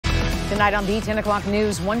Tonight on the 10 o'clock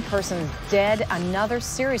news, one person dead, another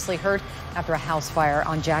seriously hurt after a house fire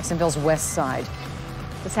on Jacksonville's west side.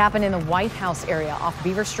 This happened in the Whitehouse area off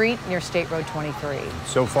Beaver Street near State Road 23.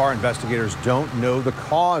 So far, investigators don't know the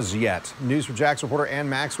cause yet. News for Jackson reporter Ann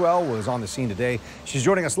Maxwell was on the scene today. She's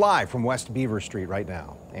joining us live from West Beaver Street right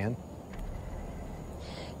now. Ann?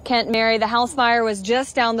 Kent, Mary, the house fire was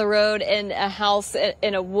just down the road in a house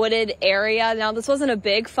in a wooded area. Now, this wasn't a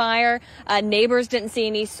big fire. Neighbors didn't see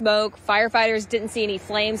any smoke. Firefighters didn't see any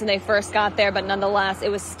flames when they first got there, but nonetheless, it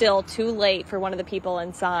was still too late for one of the people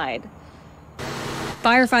inside.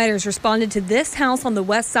 Firefighters responded to this house on the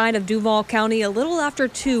west side of Duval County a little after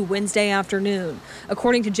 2 Wednesday afternoon.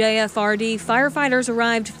 According to JFRD, firefighters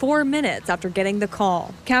arrived 4 minutes after getting the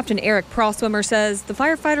call. Captain Eric Proswimmer says the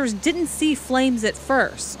firefighters didn't see flames at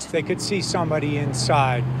first. They could see somebody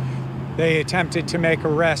inside. They attempted to make a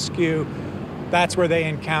rescue. That's where they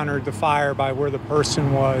encountered the fire by where the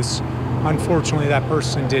person was. Unfortunately, that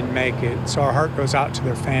person didn't make it, so our heart goes out to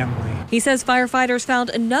their family. He says firefighters found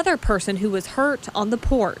another person who was hurt on the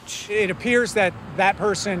porch. It appears that that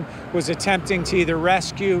person was attempting to either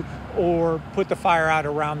rescue or put the fire out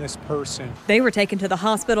around this person. They were taken to the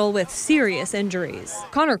hospital with serious injuries.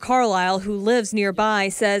 Connor Carlisle, who lives nearby,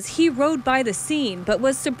 says he rode by the scene but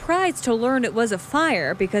was surprised to learn it was a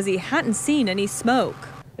fire because he hadn't seen any smoke.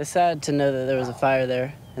 It's sad to know that there was a fire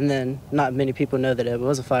there, and then not many people know that it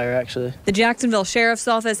was a fire, actually. The Jacksonville Sheriff's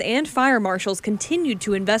Office and fire marshals continued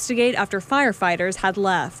to investigate after firefighters had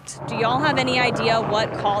left. Do y'all have any idea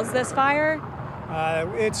what caused this fire?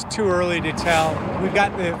 It's too early to tell. We've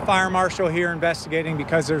got the fire marshal here investigating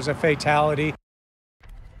because there's a fatality.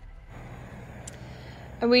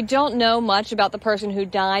 And we don't know much about the person who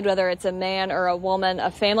died, whether it's a man or a woman.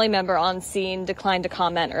 A family member on scene declined to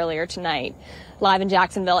comment earlier tonight. Live in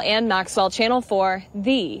Jacksonville, Ann Maxwell, Channel 4,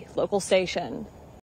 the local station.